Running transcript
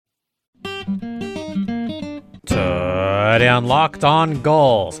Today on Locked On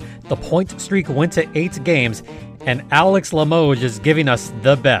Goals, the point streak went to 8 games, and Alex Limoges is giving us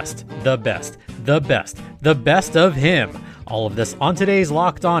the best of him. All of this on today's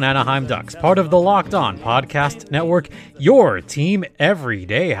Locked On Anaheim Ducks, part of the Locked On Podcast Network, your team every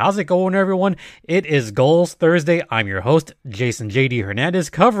day. How's it going, everyone? It is Goals Thursday. I'm your host, Jason J.D. Hernandez,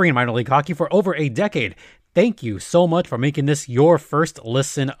 covering minor league hockey for over a decade. Thank you so much for making this your first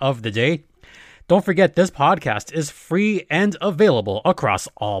listen of the day. Don't forget, this podcast is free and available across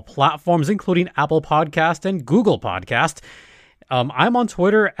all platforms, including Apple Podcast and Google Podcast. I'm on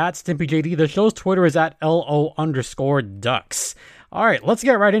Twitter at StimpyJD. The show's Twitter is at LO_Ducks. All right, let's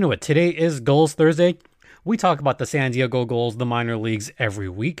get right into it. Today is Goals Thursday. We talk about the San Diego Gulls, the minor leagues, every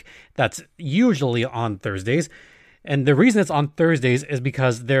week. That's usually on Thursdays. And the reason it's on Thursdays is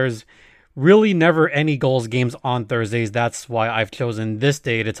because there's really never any Gulls games on Thursdays. That's why I've chosen this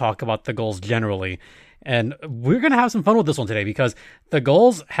day to talk about the Gulls generally. And we're going to have some fun with this one today because the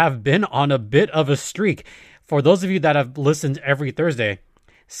Gulls have been on a bit of a streak. For those of you that have listened every Thursday,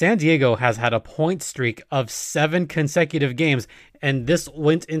 San Diego has had a point streak of 7 consecutive games, and this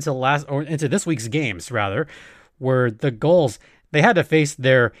went into this week's games, rather, where the Gulls, they had to face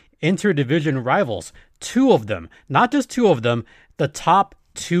their interdivision rivals, 2 of them, not just 2 of them, the top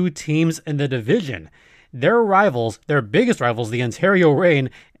 2 teams in the division. Their rivals, their biggest rivals, the Ontario Reign,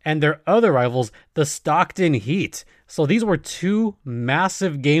 and their other rivals, the Stockton Heat. So these were 2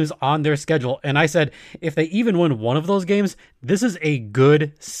 massive games on their schedule. And I said, if they even win one of those games, this is a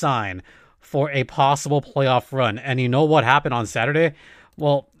good sign for a possible playoff run. And you know what happened on Saturday?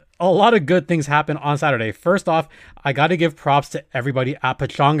 Well, a lot of good things happened on Saturday. First off, I got to give props to everybody at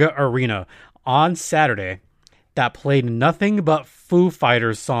Pechanga Arena on Saturday that played nothing but Foo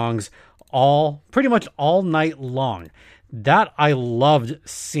Fighters songs pretty much all night long. That I loved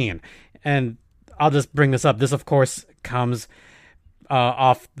seeing. And I'll just bring this up. This, of course, comes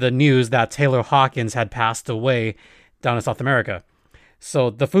off the news that Taylor Hawkins had passed away down in South America. So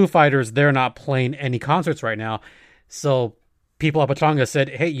the Foo Fighters, they're not playing any concerts right now. So people at Pechanga said,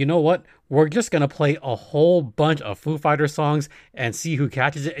 hey, you know what? We're just going to play a whole bunch of Foo Fighters songs and see who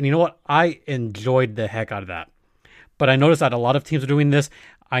catches it. And you know what? I enjoyed the heck out of that. But I noticed that a lot of teams are doing this.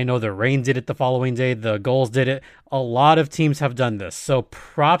 I know the Reign did it the following day. The Gulls did it. A lot of teams have done this. So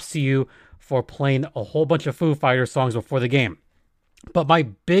props to you for playing a whole bunch of Foo Fighters songs before the game. But my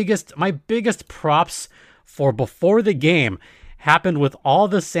biggest props for before the game happened with all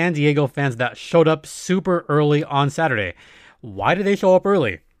the San Diego fans that showed up super early on Saturday. Why did they show up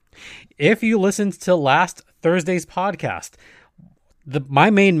early? If you listened to last Thursday's podcast,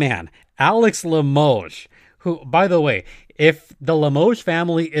 my main man, Alex Limoges, who, by the way, if the Limoges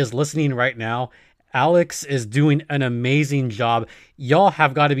family is listening right now, Alex is doing an amazing job. Y'all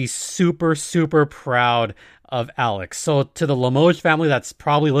have got to be super, super proud of Alex. So to the Limoges family that's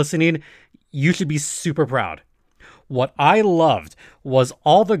probably listening, you should be super proud. What I loved was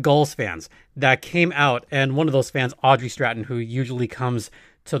all the Gulls fans that came out, and one of those fans, Audrey Stratton, who usually comes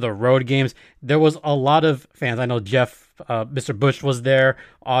to the road games. There was a lot of fans. I know Jeff, Mr. Bush was there,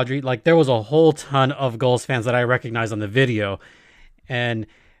 Audrey. Like, there was a whole ton of Gulls fans that I recognized on the video. And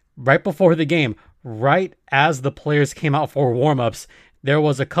right before the game, right as the players came out for warm-ups, there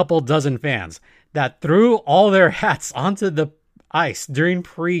was a couple dozen fans that threw all their hats onto the ice during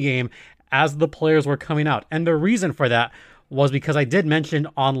pregame as the players were coming out. And the reason for that was because I did mention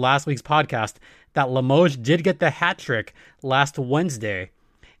on last week's podcast that Limoges did get the hat trick last Wednesday.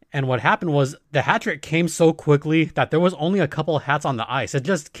 And what happened was the hat trick came so quickly that there was only a couple of hats on the ice. It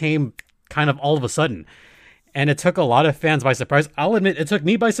just came kind of all of a sudden. And it took a lot of fans by surprise. I'll admit it took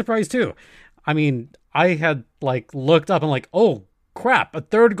me by surprise too. I mean, I had looked up and oh crap, a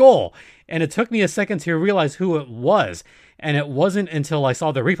third goal. And it took me a second to realize who it was. And it wasn't until I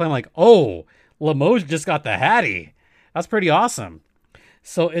saw the replay, I'm like, oh, Limoges just got the hattie. That's pretty awesome.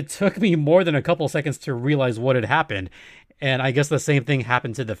 So it took me more than a couple seconds to realize what had happened. And I guess the same thing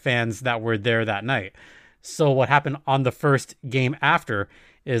happened to the fans that were there that night. So what happened on the first game after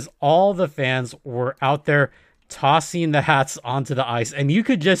is all the fans were out there tossing the hats onto the ice. And you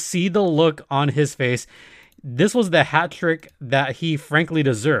could just see the look on his face. This was the hat trick that he frankly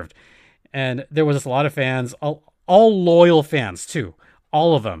deserved. And there was just a lot of fans, all loyal fans too,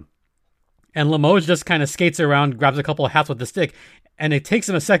 all of them. And Limoges just kind of skates around, grabs a couple of hats with the stick, and it takes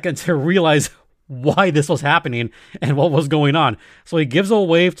him a second to realize why this was happening and what was going on. So he gives a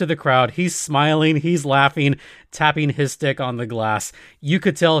wave to the crowd. He's smiling, he's laughing, tapping his stick on the glass. You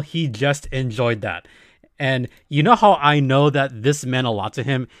could tell he just enjoyed that. And you know how I know that this meant a lot to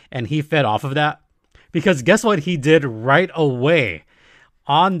him and he fed off of that? Because guess what he did right away?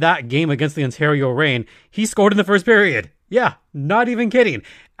 on that game against the Ontario Reign, he scored in the first period. Yeah, not even kidding.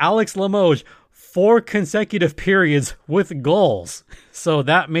 Alex Limoges, 4 consecutive periods with goals. So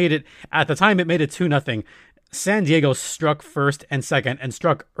that made it, at the time, it made it 2-0. San Diego struck first and second and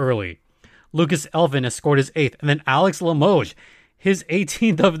struck early. Lucas Elvin has scored his 8th. And then Alex Limoges, his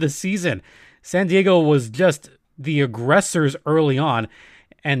 18th of the season. San Diego was just the aggressors early on.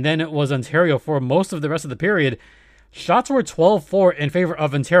 And then it was Ontario for most of the rest of the period. Shots were 12-4 in favor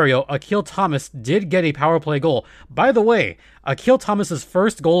of Ontario. Akil Thomas did get a power play goal. By the way, Akil Thomas's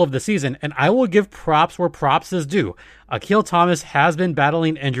first goal of the season, and I will give props where props is due. Akil Thomas has been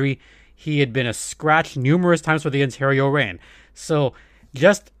battling injury. He had been a scratch numerous times for the Ontario Reign. So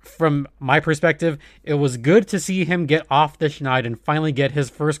just from my perspective, it was good to see him get off the schneid and finally get his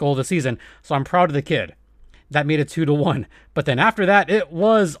first goal of the season. So I'm proud of the kid. That made it 2-1. But then after that, it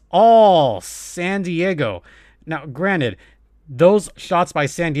was all San Diego. Now, granted, those shots by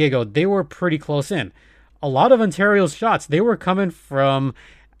San Diego, they were pretty close in. A lot of Ontario's shots, they were coming from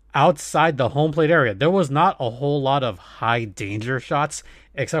outside the home plate area. There was not a whole lot of high danger shots,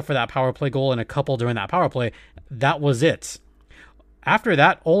 except for that power play goal and a couple during that power play. That was it. After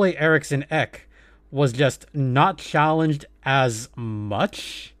that, Ole Eriksson Ek was just not challenged as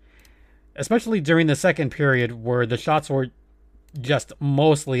much, especially during the second period where the shots were just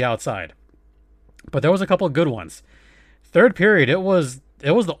mostly outside. But there was a couple of good ones. Third period, it was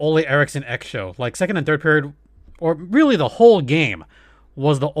the Ole Eriksson Ek show. Like second and third period, or really the whole game,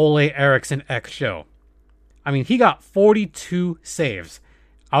 was the Ole Eriksson Ek show. I mean, he got 42 saves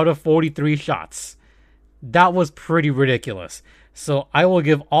out of 43 shots. That was pretty ridiculous. So I will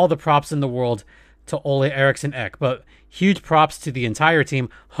give all the props in the world to Ole Eriksson Ek. But huge props to the entire team.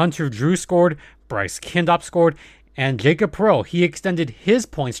 Hunter Drew scored, Bryce Kindop scored, and Jacob Perreault, he extended his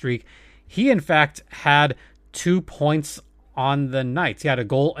point streak. He, in fact, had 2 points on the night. He had a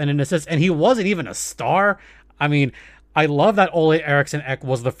goal and an assist, and he wasn't even a star. I mean, I love that Ole Eriksson Ek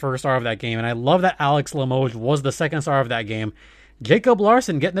was the first star of that game, and I love that Alex Limoges was the second star of that game. Jacob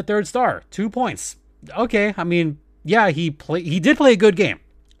Larson getting the third star, 2 points. Okay, I mean, yeah, he did play a good game.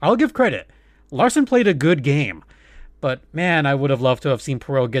 I'll give credit. Larson played a good game. But, man, I would have loved to have seen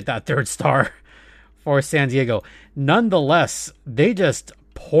Perreault get that third star for San Diego. Nonetheless, they just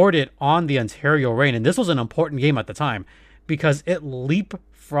poured it on the Ontario Reign, and this was an important game at the time because it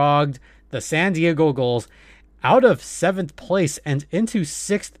leapfrogged the San Diego Gulls out of 7th place and into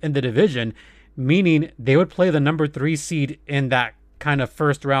 6th in the division, meaning they would play the number 3 seed in that kind of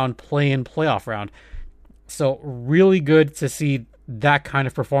first round play-in playoff round. So really good to see that kind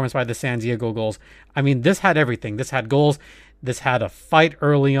of performance by the San Diego Gulls. I mean, this had everything. This had goals. This had a fight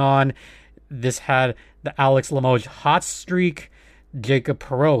early on. This had the Alex Limoges hot streak. Jacob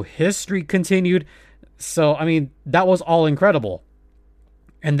Perreault, his streak continued. So, I mean, that was all incredible.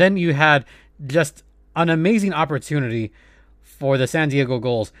 And then you had just an amazing opportunity for the San Diego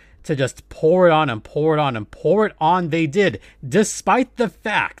Gulls to just pour it on and pour it on and pour it on. They did, despite the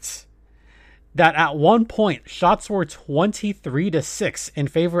fact that at one point, shots were 23-6 in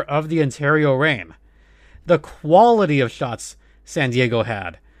favor of the Ontario Reign. The quality of shots San Diego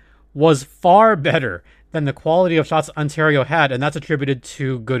had was far better than the quality of shots Ontario had, and that's attributed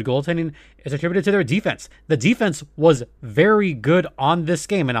to good goaltending. It's attributed to their defense. The defense was very good on this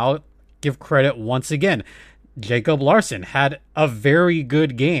game, and I'll give credit once again. Jacob Larson had a very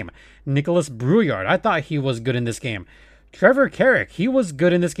good game. Nicholas Brouillard, I thought he was good in this game. Trevor Carrick, he was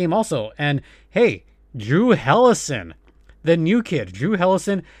good in this game also. And hey, Drew Hellison, the new kid, Drew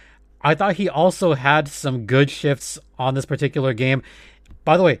Hellison, I thought he also had some good shifts on this particular game.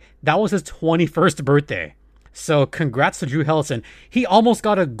 By the way, that was his 21st birthday. So congrats to Drew Hellison. He almost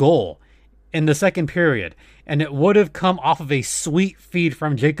got a goal in the second period, and it would have come off of a sweet feed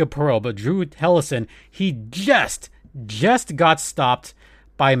from Jacob Perreault. But Drew Hellison, he just got stopped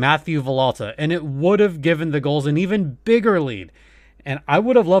by Matthew Villalta, and it would have given the Gulls an even bigger lead. And I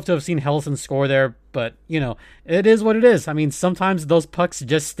would have loved to have seen Hellison score there, but, you know, it is what it is. I mean, sometimes those pucks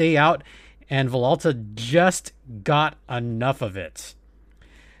just stay out, and Villalta just got enough of it.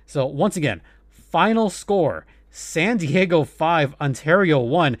 So, once again, final score, San Diego 5, Ontario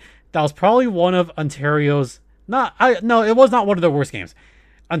 1. That was probably one of Ontario's... No, it was not one of their worst games.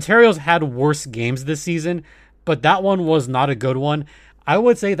 Ontario's had worse games this season, but that one was not a good one. I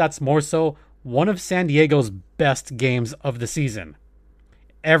would say that's more so one of San Diego's best games of the season.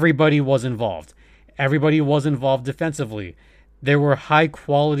 Everybody was involved. Everybody was involved defensively. There were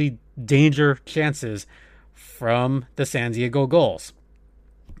high-quality danger chances from the San Diego Gulls.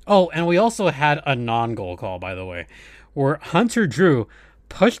 Oh, and we also had a non-goal call, by the way, where Hunter Drew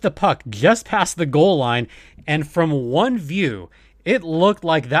pushed the puck just past the goal line, and from one view, It looked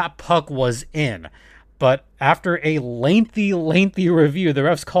like that puck was in. But after a lengthy review, the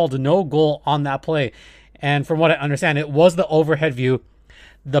refs called no goal on that play. And from what I understand, it was the overhead view.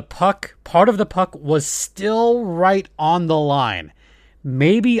 The puck, part of the puck was still right on the line.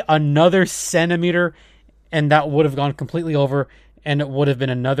 Maybe another centimeter, and that would have gone completely over, and it would have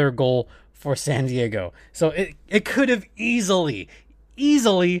been another goal for San Diego. So it could have easily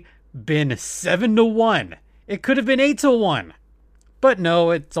been 7-1. It could have been 8-1. But no,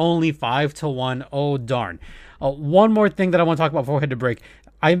 it's only 5-1. Oh, darn. One more thing that I want to talk about before we head to break.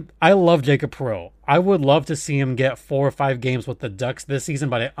 I love Jacob Perreault. I would love to see him get 4 or 5 games with the Ducks this season,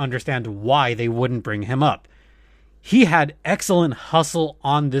 but I understand why they wouldn't bring him up. He had excellent hustle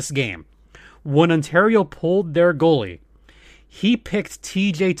on this game. When Ontario pulled their goalie, he picked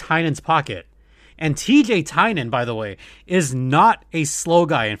TJ Tynan's pocket. And TJ Tynan, by the way, is not a slow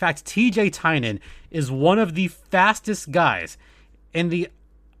guy. In fact, TJ Tynan is one of the fastest guys in the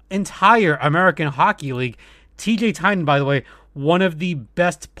entire American Hockey League. TJ Tynan, by the way, one of the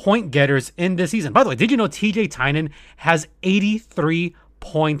best point getters in this season. By the way, did you know TJ Tynan has 83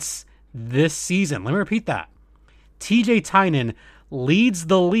 points this season? Let me repeat that. TJ Tynan leads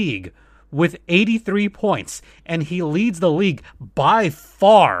the league with 83 points, and he leads the league by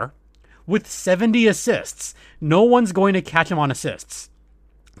far with 70 assists. No one's going to catch him on assists.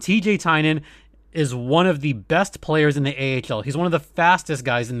 TJ Tynan is one of the best players in the AHL. He's one of the fastest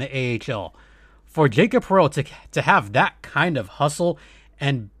guys in the AHL. For Jacob Perreault to have that kind of hustle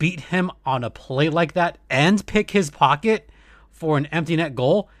and beat him on a play like that and pick his pocket for an empty net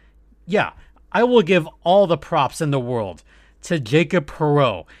goal, yeah, I will give all the props in the world to Jacob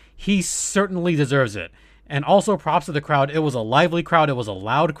Perreault. He certainly deserves it. And also props to the crowd. It was a lively crowd. It was a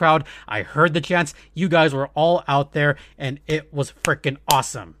loud crowd. I heard the chants. You guys were all out there, and it was freaking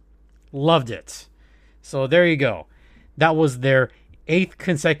awesome. Loved it. So there you go. That was their 8th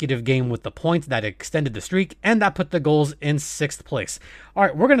consecutive game with the points that extended the streak, and that put the Gulls in 6th place. All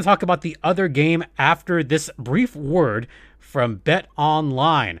right, we're going to talk about the other game after this brief word from Bet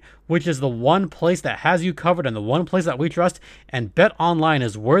Online, which is the one place that has you covered and the one place that we trust. And Bet Online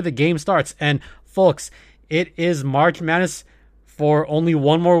is where the game starts. And folks, it is March Madness for only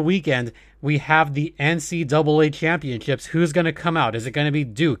one more weekend. We have the NCAA championships. Who's going to come out? Is it going to be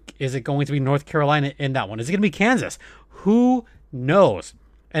Duke? Is it going to be North Carolina in that one? Is it going to be Kansas? Who knows?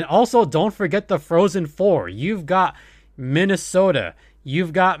 And also, don't forget the Frozen Four. You've got Minnesota.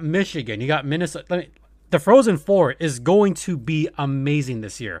 You've got Michigan. You got Minnesota. The Frozen Four is going to be amazing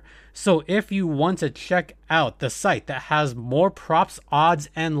this year. So if you want to check out the site that has more props, odds,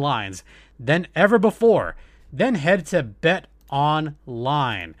 and lines than ever before, then head to Bet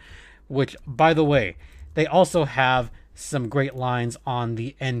Online, which, by the way, they also have some great lines on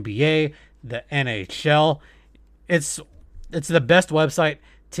the NBA, the NHL. It's the best website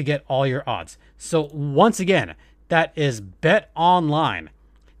to get all your odds. So once again, that is Bet Online,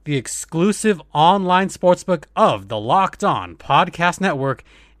 the exclusive online sportsbook of the Locked On Podcast Network.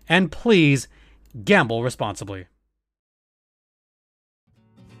 And please gamble responsibly.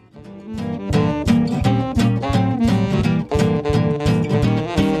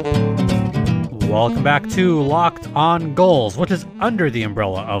 Welcome back to Locked On Gulls, which is under the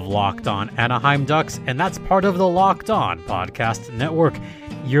umbrella of Locked On Anaheim Ducks, and that's part of the Locked On Podcast Network.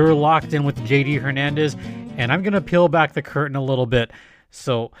 You're locked in with JD Hernandez, and I'm going to peel back the curtain a little bit.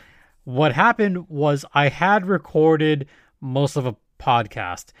 So what happened was I had recorded most of a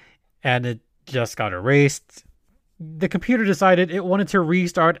podcast, and it just got erased. The computer decided it wanted to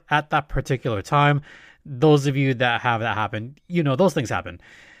restart at that particular time. Those of you that have that happen, you know those things happen.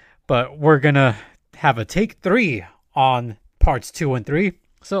 But we're going to have a take 3 on parts 2 and 3.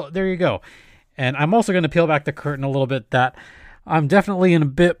 So there you go. And I'm also going to peel back the curtain a little bit that I'm definitely in a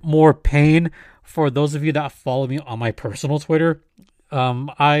bit more pain. For those of you that follow me on my personal Twitter,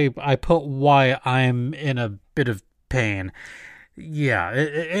 I put why I'm in a bit of pain. Yeah,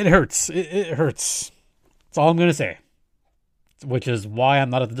 it hurts. It hurts. That's all I'm going to say. Which is why I'm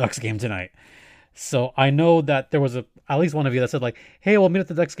not at the Ducks game tonight. So I know that there was at least one of you that said like, hey, we'll meet at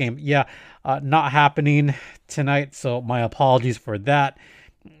the Ducks game. Yeah, not happening tonight. So my apologies for that.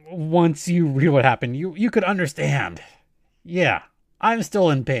 Once you read what happened, you could understand. Yeah, I'm still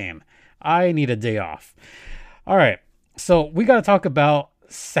in pain. I need a day off. All right. So we got to talk about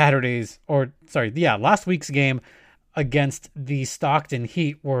last week's game against the Stockton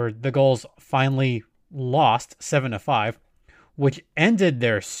Heat, where the Gulls finally lost 7-5, which ended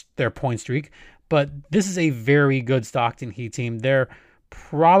their point streak. But this is a very good Stockton Heat team. They're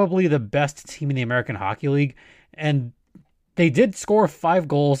probably the best team in the American Hockey League. And they did score 5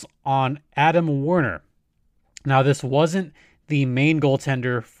 goals on Adam Werner. Now, this wasn't the main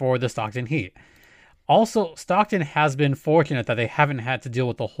goaltender for the Stockton Heat. Also, Stockton has been fortunate that they haven't had to deal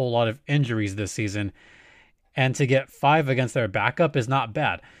with a whole lot of injuries this season, and to get 5 against their backup is not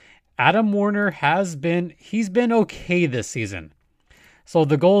bad. Adam Warner he's been okay this season. So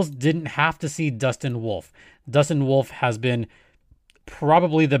the goals didn't have to see Dustin Wolf. Dustin Wolf has been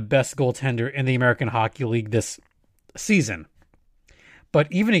probably the best goaltender in the American Hockey League this season. But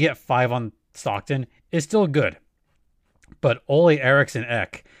even to get 5 on Stockton is still good. But Ole Eriksson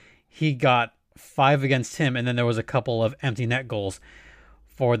Ek, he got 5 against him, and then there was a couple of empty net goals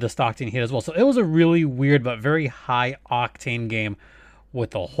for the Stockton Heat as well. So it was a really weird but very high octane game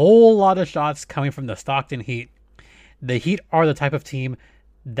with a whole lot of shots coming from the Stockton Heat. The Heat are the type of team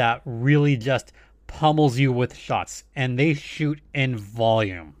that really just pummels you with shots, and they shoot in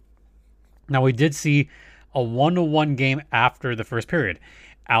volume. Now, we did see a 1-1 game after the first period.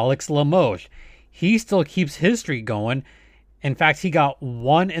 Alex Limoges, he still keeps his streak going. In fact, he got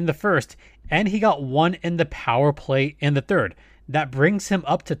 1 in the first, and he got 1 in the power play in the third. That brings him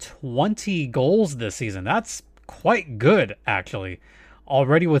up to 20 goals this season. That's quite good, actually,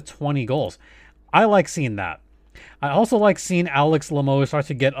 already with 20 goals. I like seeing that. I also like seeing Alex Limoges start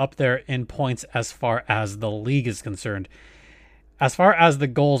to get up there in points as far as the league is concerned. As far as the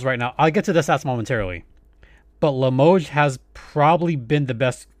goals right now, I'll get to the stats momentarily. But Limoges has probably been the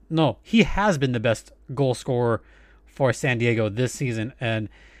best. No, he has been the best goal scorer for San Diego this season. And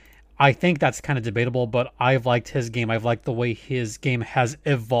I think that's kind of debatable, but I've liked his game. I've liked the way his game has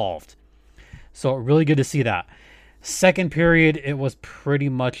evolved. So really good to see that. Second period, it was pretty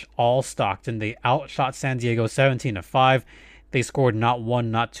much all Stockton. They outshot San Diego 17-5. They scored not 1,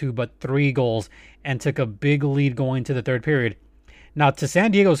 not 2, but 3 goals and took a big lead going to the third period. Now, to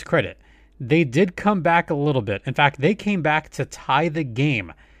San Diego's credit, they did come back a little bit. In fact, they came back to tie the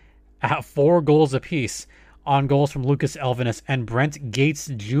game at 4 goals apiece on goals from Lucas Elvenes and Brent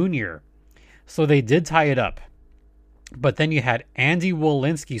Gates Jr. So they did tie it up. But then you had Andy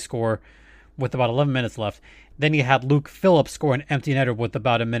Wolinski score with about 11 minutes left. Then you had Luke Phillips score an empty netter with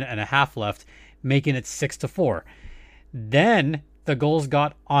about a minute and a half left, making it 6-4. Then the goals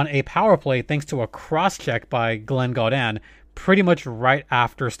got on a power play thanks to a cross-check by Glenn Gaudin pretty much right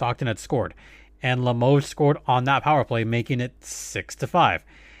after Stockton had scored. And Limoges scored on that power play, making it 6-5.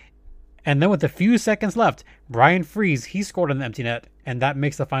 And then with a few seconds left, Brian Freese, he scored on the empty net, and that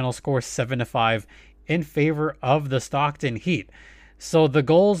makes the final score 7-5 in favor of the Stockton Heat. So the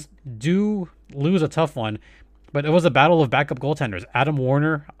goals do lose a tough one, but it was a battle of backup goaltenders. Adam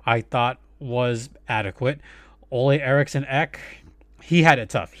Warner, I thought, was adequate. Ole Eriksson Ek, he had it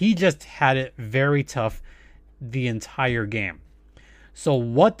tough. He just had it very tough the entire game. So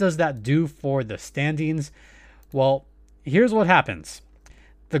what does that do for the standings? Well, here's what happens.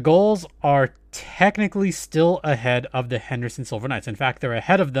 The goals are technically still ahead of the Henderson Silver Knights. In fact, they're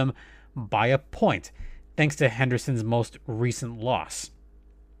ahead of them by a point, thanks to Henderson's most recent loss.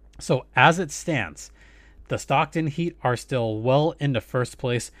 So as it stands, the Stockton Heat are still well into first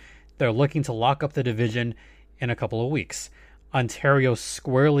place. They're looking to lock up the division in a couple of weeks. Ontario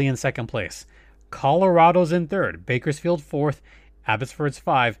squarely in second place. Colorado's in third. Bakersfield 4th. Abbotsford's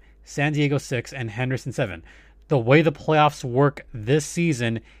 5. San Diego 6. And Henderson 7. The way the playoffs work this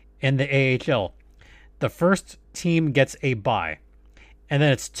season in the AHL, the first team gets a bye. And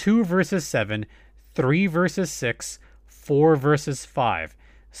then it's 2 versus 7, 3 versus 6, 4 versus 5.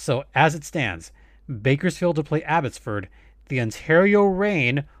 So as it stands, Bakersfield would play Abbotsford, the Ontario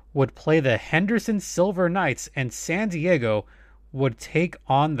Reign would play the Henderson Silver Knights, and San Diego would take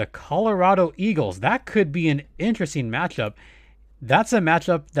on the Colorado Eagles. That could be an interesting matchup. That's a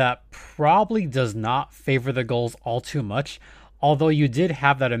matchup that probably does not favor the goals all too much, although you did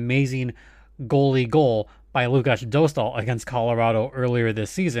have that amazing goalie goal by Lukas Dostal against Colorado earlier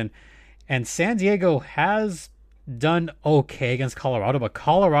this season. And San Diego has done okay against Colorado, but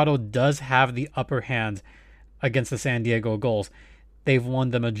Colorado does have the upper hand against the San Diego goals. They've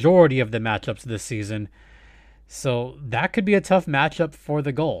won the majority of the matchups this season, so that could be a tough matchup for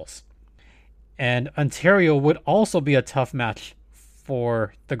the goals. And Ontario would also be a tough match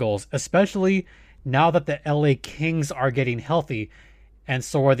for the goals, especially now that the LA Kings are getting healthy, and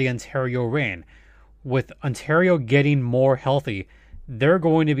so are the Ontario Reign. With Ontario getting more healthy, they're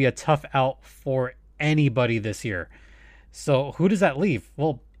going to be a tough out for anybody this year. So who does that leave?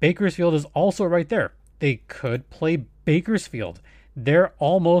 Well, Bakersfield is also right there. They could play Bakersfield. They're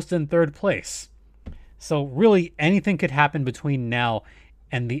almost in third place. So really anything could happen between now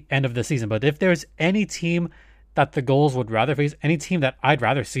and the end of the season. But if there's any team that the goals would rather face, any team that I'd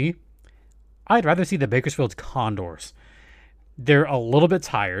rather see the Bakersfield Condors. They're a little bit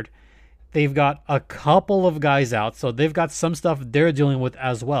tired. They've got a couple of guys out, so they've got some stuff they're dealing with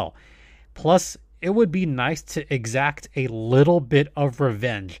as well. Plus, it would be nice to exact a little bit of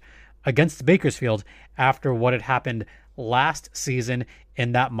revenge against Bakersfield after what had happened last season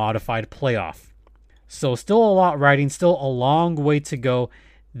in that modified playoff. So still a lot riding, still a long way to go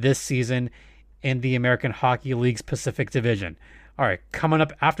this season in the American Hockey League's Pacific Division. All right, coming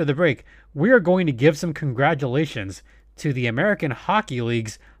up after the break, we are going to give some congratulations to the American Hockey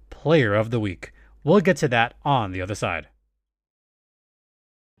League's Player of the Week. We'll get to that on the other side.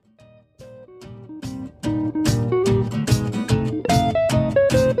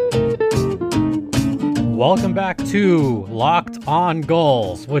 Welcome back to Locked On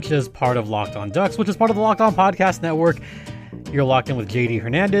Gulls, which is part of Locked On Ducks, which is part of the Locked On Podcast Network. You're locked in with JD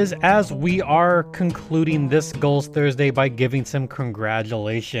Hernandez as we are concluding this Gulls Thursday by giving some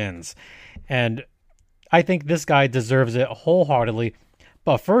congratulations. And I think this guy deserves it wholeheartedly.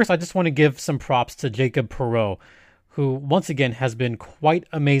 But first, I just want to give some props to Jacob Perreault, who once again has been quite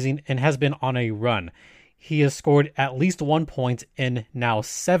amazing and has been on a run. He has scored at least 1 point in now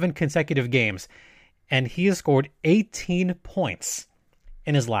 7 consecutive games, and he has scored 18 points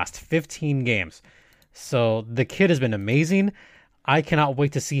in his last 15 games. So the kid has been amazing. I cannot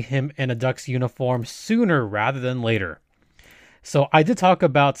wait to see him in a Ducks uniform sooner rather than later. So I did talk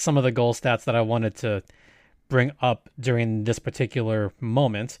about some of the goal stats that I wanted to bring up during this particular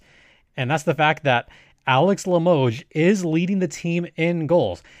moment. And that's the fact that Alex Limoges is leading the team in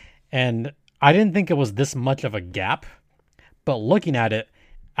goals. And I didn't think it was this much of a gap, but looking at it,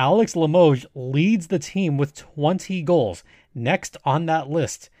 Alex Limoges leads the team with 20 goals. Next on that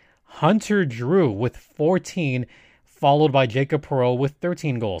list, Hunter Drew with 14, followed by Jacob Perreault with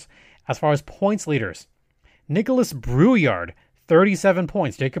 13 goals. As far as points leaders, Nicholas Brouillard, 37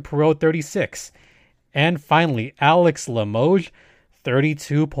 points. Jacob Perreault, 36. And finally, Alex Limoges,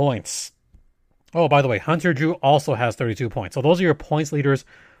 32 points. Oh, by the way, Hunter Drew also has 32 points. So those are your points leaders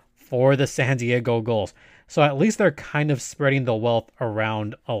for the San Diego Gulls. So at least they're kind of spreading the wealth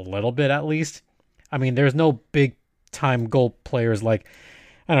around a little bit at least. I mean, there's no big time goal players like,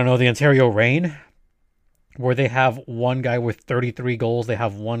 I don't know, the Ontario Reign, where they have one guy with 33 goals. They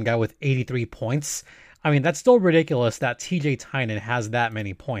have one guy with 83 points. I mean, that's still ridiculous that TJ Tynan has that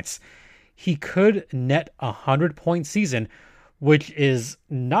many points. He could net a 100-point season, which is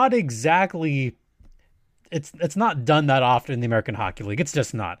not exactly, it's not done that often in the American Hockey League. It's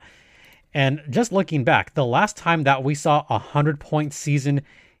just not. And just looking back, the last time that we saw a 100-point season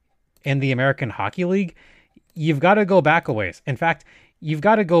in the American Hockey League, you've got to go back a ways. In fact, you've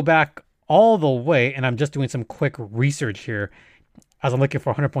got to go back all the way, and I'm just doing some quick research here as I'm looking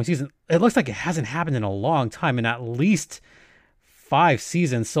for a 100-point season. It looks like it hasn't happened in a long time, in at least 5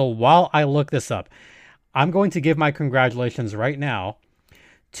 seasons. So while I look this up, I'm going to give my congratulations right now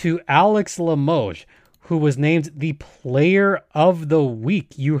to Alex Limoges, who was named the Player of the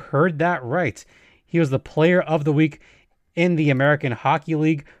Week. You heard that right. He was the Player of the Week in the American Hockey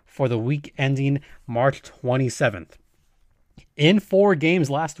League for the week ending March 27th. In 4 games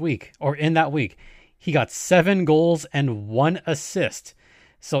last week, or in that week, he got 7 goals and 1 assist.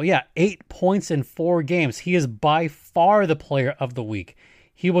 So yeah, 8 points in 4 games. He is by far the Player of the Week.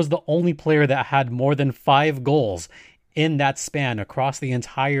 He was the only player that had more than 5 goals in that span across the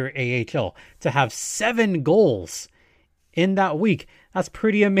entire AHL. To have 7 goals in that week, that's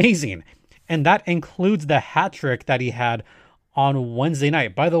pretty amazing. And that includes the hat trick that he had on Wednesday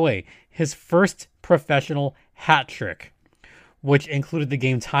night. By the way, his first professional hat trick, which included the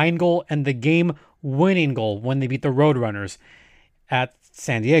game-tying goal and the game-winning goal when they beat the Roadrunners at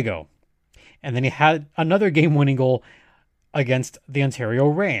San Diego. And then he had another game-winning goal against the Ontario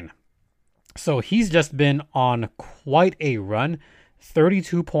Reign. So he's just been on quite a run.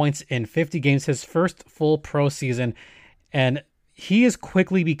 32 points in 50 games, his first full pro season. And he is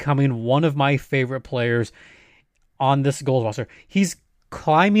quickly becoming one of my favorite players on this goals roster. He's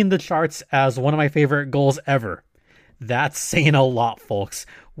climbing the charts as one of my favorite goals ever. That's saying a lot, folks.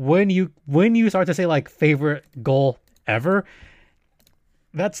 When you start to say like favorite goal ever,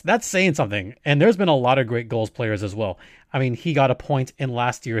 that's saying something. And there's been a lot of great goals players as well. I mean, he got a point in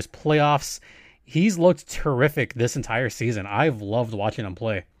last year's playoffs. He's looked terrific this entire season. I've loved watching him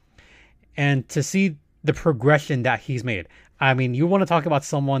play. And to see the progression that he's made. I mean, you want to talk about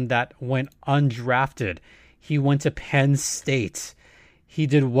someone that went undrafted. He went to Penn State. He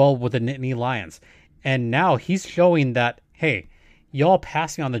did well with the Nittany Lions. And now he's showing that, hey, y'all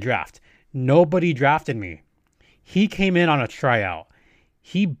passed me on the draft. Nobody drafted me. He came in on a tryout.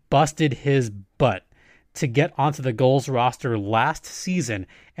 He busted his butt to get onto the goals roster last season,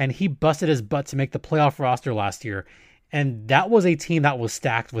 and he busted his butt to make the playoff roster last year. And that was a team that was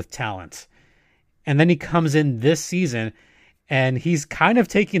stacked with talent. And then he comes in this season and he's kind of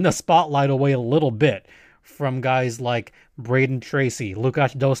taking the spotlight away a little bit from guys like Braden Tracy,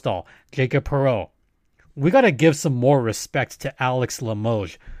 Lukasz Dostal, Jacob Perreault. We got to give some more respect to Alex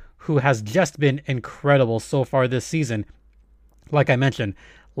Limoges, who has just been incredible so far this season. Like I mentioned,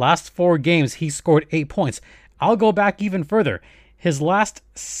 last 4 games, he scored 8 points. I'll go back even further. His last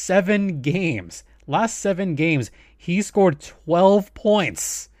 7 games, he scored 12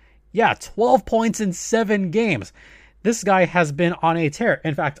 points. Yeah, 12 points in 7 games. This guy has been on a tear.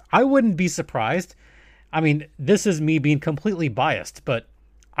 In fact, I wouldn't be surprised. I mean, this is me being completely biased, but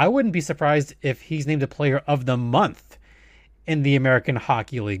I wouldn't be surprised if he's named a player of the month in the American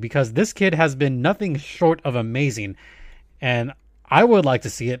Hockey League, because this kid has been nothing short of amazing, and I would like to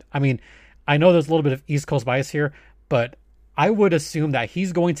see it. I mean, I know there's a little bit of East Coast bias here, but I would assume that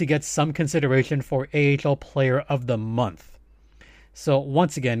he's going to get some consideration for AHL Player of the Month. So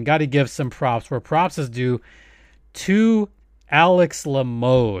once again, got to give some props where props is due to Alex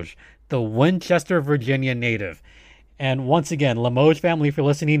Limoges, the Winchester, Virginia native. And once again, Limoges family, if you're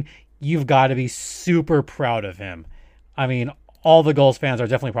listening, you've got to be super proud of him. I mean, all the Gulls fans are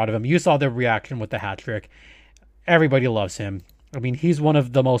definitely proud of him. You saw the reaction with the hat trick. Everybody loves him. I mean, he's one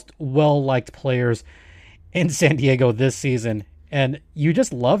of the most well-liked players in San Diego this season, and you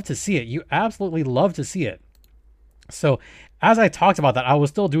just love to see it. You absolutely love to see it. So, as I talked about that, I was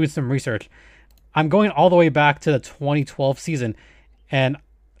still doing some research. I'm going all the way back to the 2012 season, and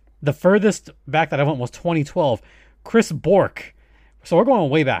the furthest back that I went was 2012. Chris Bourque. So we're going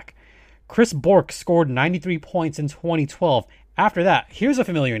way back. Chris Bourque scored 93 points in 2012. After that, here's a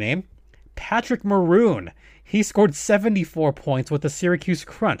familiar name. Patrick Maroon. He scored 74 points with the Syracuse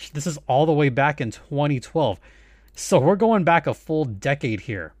Crunch. This is all the way back in 2012. So we're going back a full decade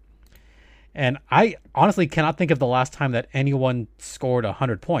here. And I honestly cannot think of the last time that anyone scored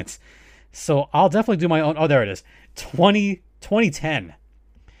 100 points. So I'll definitely do my own. Oh, there it is. 2010.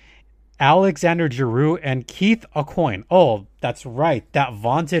 Alexander Giroux and Keith Aucoin. Oh, that's right. That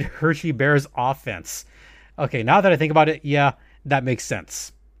vaunted Hershey Bears offense. Okay, now that I think about it, yeah, that makes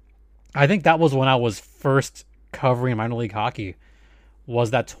sense. I think that was when I was first covering minor league hockey, was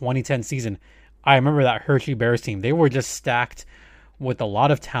that 2010 season. I remember that Hershey Bears team. They were just stacked with a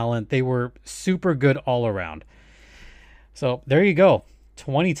lot of talent. They were super good all around. So there you go.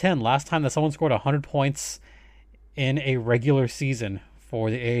 2010, last time that someone scored 100 points in a regular season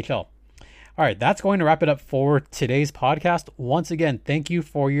for the AHL. All right, that's going to wrap it up for today's podcast. Once again, thank you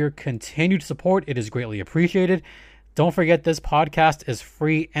for your continued support. It is greatly appreciated. Don't forget, this podcast is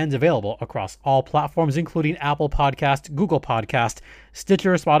free and available across all platforms, including Apple Podcast, Google Podcast,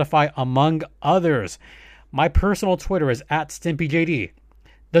 Stitcher, Spotify, among others. My personal Twitter is at StimpyJD.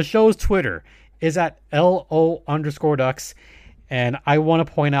 The show's Twitter is at LO_Ducks. And I want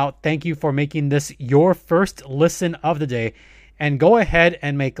to point out, thank you for making this your first listen of the day. And go ahead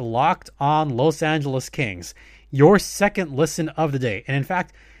and make Locked On Los Angeles Kings your second listen of the day. And in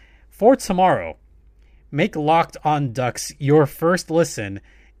fact, for tomorrow, make Locked On Ducks your first listen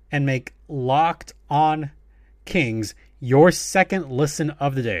and make Locked On Kings your second listen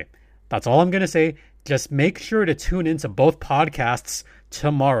of the day. That's all I'm going to say. Just make sure to tune into both podcasts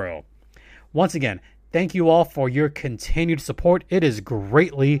tomorrow. Once again, thank you all for your continued support. It is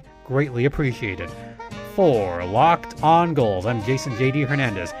greatly, greatly appreciated. For Locked On Gulls, I'm Jason JD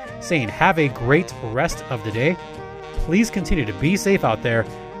Hernandez, saying have a great rest of the day. Please continue to be safe out there,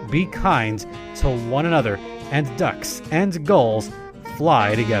 be kind to one another, and Ducks and Gulls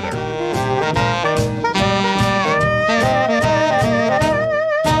fly together.